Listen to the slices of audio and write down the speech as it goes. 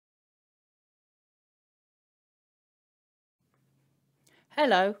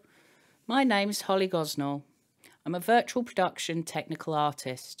Hello, my name's Holly Gosnell. I'm a virtual production technical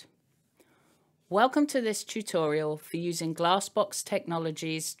artist. Welcome to this tutorial for using Glassbox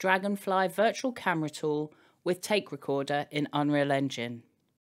Technologies' DragonFly virtual camera tool with Take Recorder in Unreal Engine.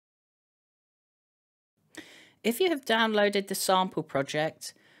 If you have downloaded the sample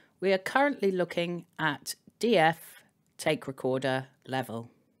project, we are currently looking at DF Take Recorder level.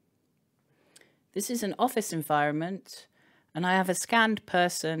 This is an office environment, and I have a scanned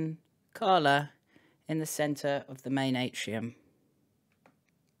person, Carla, in the center of the main atrium.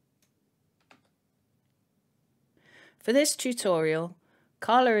 For this tutorial,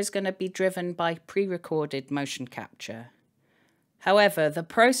 Carla is going to be driven by pre-recorded motion capture. However, the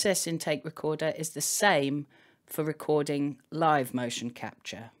process in Take Recorder is the same for recording live motion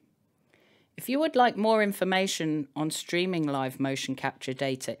capture. If you would like more information on streaming live motion capture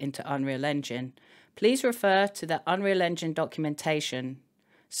data into Unreal Engine, please refer to the Unreal Engine documentation,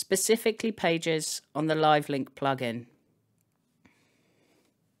 specifically pages on the Live Link plugin.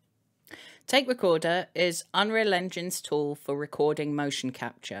 Take Recorder is Unreal Engine's tool for recording motion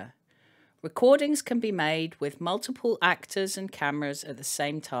capture. Recordings can be made with multiple actors and cameras at the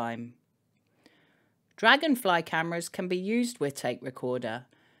same time. DragonFly cameras can be used with Take Recorder,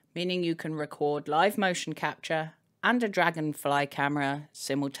 meaning you can record live motion capture and a DragonFly camera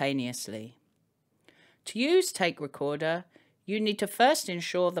simultaneously. To use Take Recorder, you need to first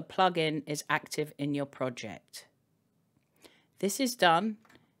ensure the plugin is active in your project. This is done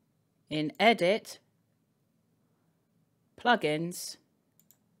in Edit, Plugins,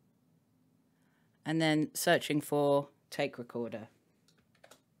 and then searching for Take Recorder.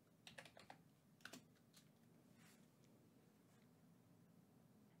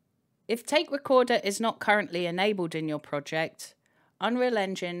 If Take Recorder is not currently enabled in your project, Unreal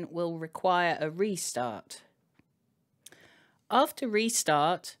Engine will require a restart. After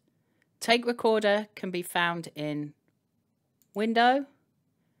restart, Take Recorder can be found in Window,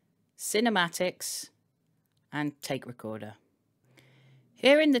 Cinematics, and Take Recorder.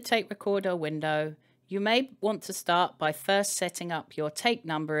 Here in the Take Recorder window, you may want to start by first setting up your take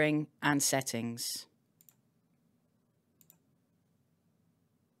numbering and settings.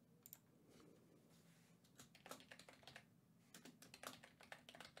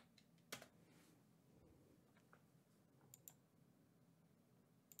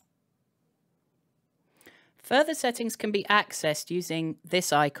 Further settings can be accessed using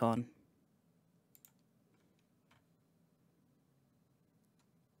this icon.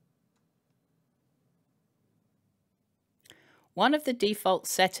 One of the default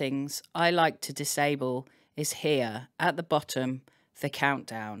settings I like to disable is here at the bottom, the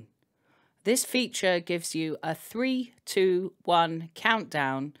countdown. This feature gives you a 3, 2, 1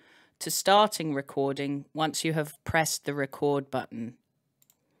 countdown to starting recording once you have pressed the record button.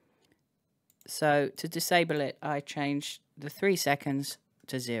 So to disable it, I change the 3 seconds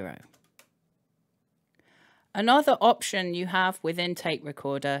to 0. Another option you have within Take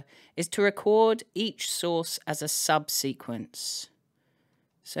Recorder is to record each source as a subsequence.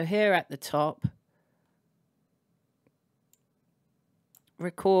 So here at the top,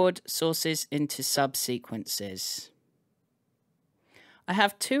 record sources into subsequences. I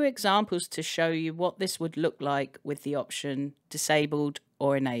have 2 examples to show you what this would look like with the option disabled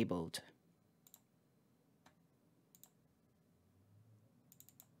or enabled.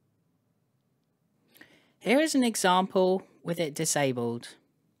 Here is an example with it disabled.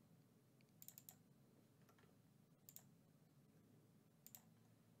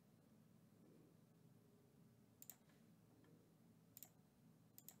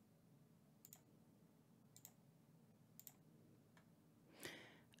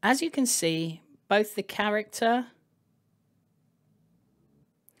 As you can see, both the character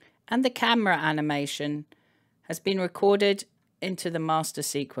and the camera animation has been recorded into the master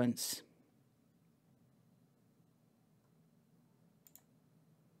sequence.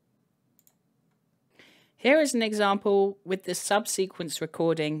 Here is an example with the subsequence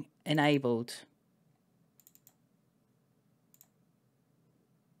recording enabled.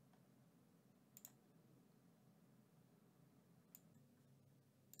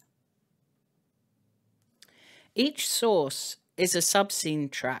 Each source is a subscene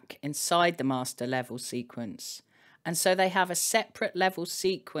track inside the master level sequence, and so they have a separate level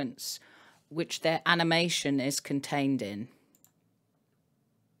sequence which their animation is contained in.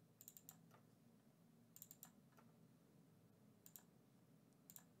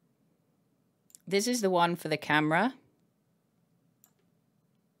 This is the one for the camera.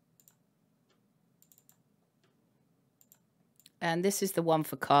 And this is the one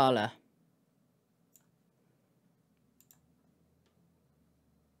for Carla.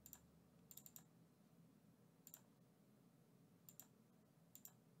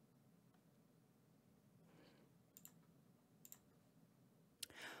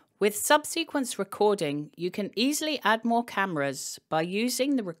 With Subsequence Recording, you can easily add more cameras by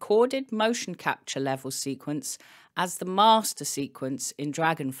using the recorded motion capture level sequence as the master sequence in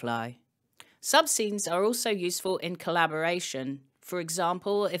DragonFly. Subscenes are also useful in collaboration, for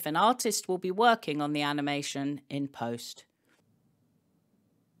example, if an artist will be working on the animation in post.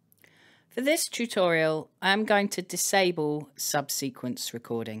 For this tutorial, I am going to disable Subsequence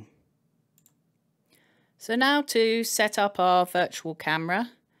Recording. So now to set up our virtual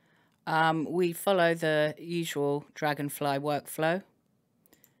camera, we follow the usual DragonFly workflow.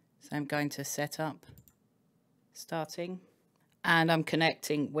 So I'm going to set up, starting, and I'm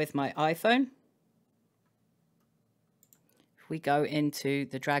connecting with my iPhone. If we go into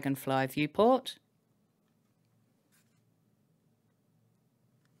the DragonFly viewport,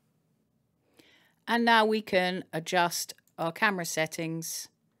 and now we can adjust our camera settings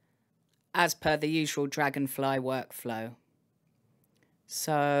as per the usual DragonFly workflow.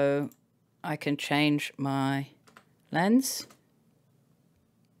 So I can change my lens.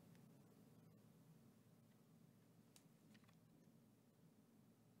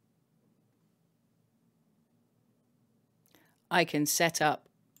 I can set up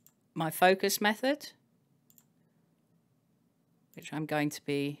my focus method, which I'm going to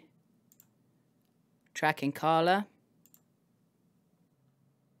be tracking Carla.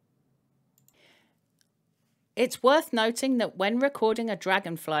 It's worth noting that when recording a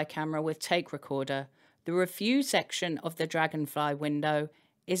DragonFly camera with Take Recorder, the review section of the DragonFly window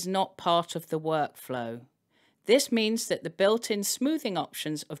is not part of the workflow. This means that the built-in smoothing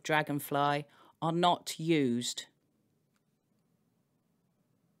options of DragonFly are not used.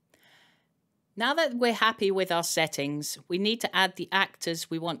 Now that we're happy with our settings, we need to add the actors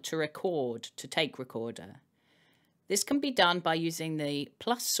we want to record to Take Recorder. This can be done by using the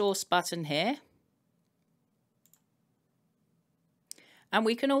plus source button here. And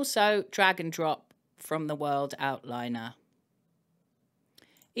we can also drag and drop from the world outliner.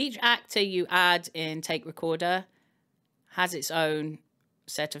 Each actor you add in Take Recorder has its own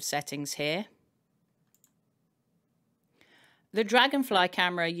set of settings here. The DragonFly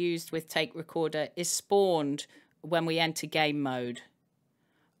camera used with Take Recorder is spawned when we enter game mode.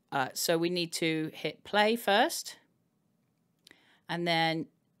 So we need to hit play first. And then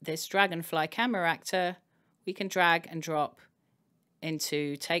this DragonFly camera actor, we can drag and drop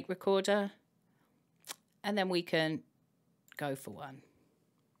into Take Recorder, and then we can go for one.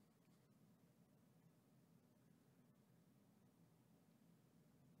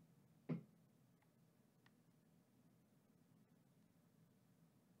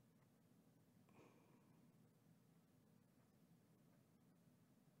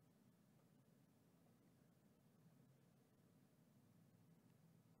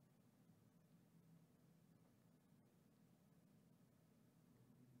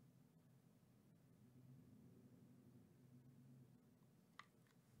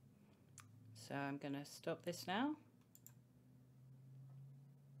 So I'm going to stop this now.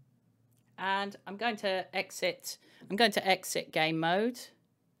 And I'm going to exit game mode.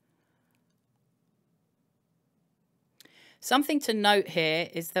 Something to note here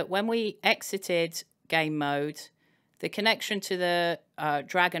is that when we exited game mode, the connection to the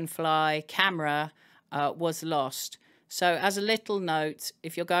DragonFly camera was lost. So as a little note,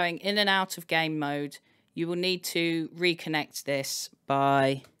 if you're going in and out of game mode, you will need to reconnect this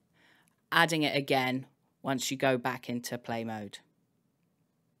by adding it again once you go back into play mode.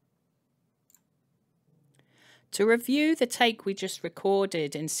 To review the take we just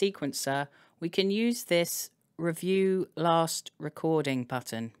recorded in Sequencer, we can use this Review Last Recording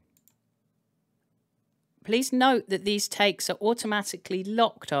button. Please note that these takes are automatically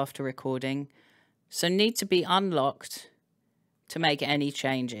locked after recording, so need to be unlocked to make any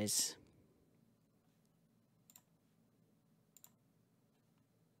changes.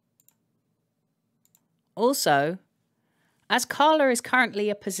 Also, as Carla is currently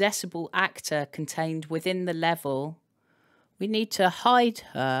a possessable actor contained within the level, we need to hide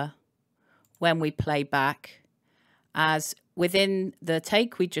her when we play back, as within the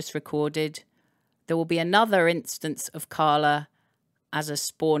take we just recorded, there will be another instance of Carla as a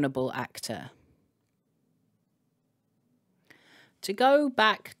spawnable actor. To go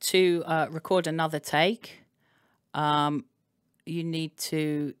back to record another take, you need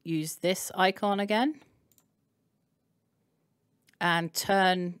to use this icon again and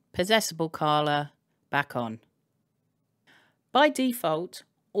turn Possessable Carla back on. By default,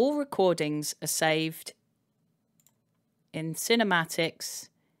 all recordings are saved in Cinematics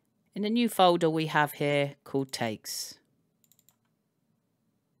in a new folder we have here called Takes.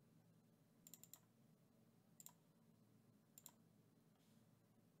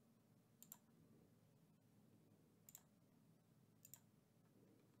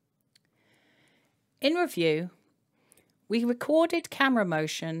 In review, we recorded camera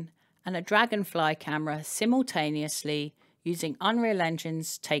motion and a DragonFly camera simultaneously using Unreal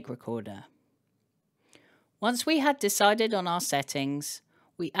Engine's Take Recorder. Once we had decided on our settings,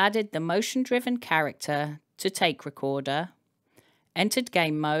 we added the motion-driven character to Take Recorder, entered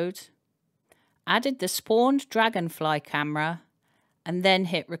game mode, added the spawned DragonFly camera, and then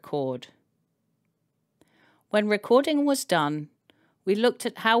hit record. When recording was done, we looked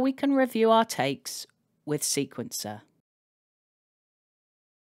at how we can review our takes with Sequencer.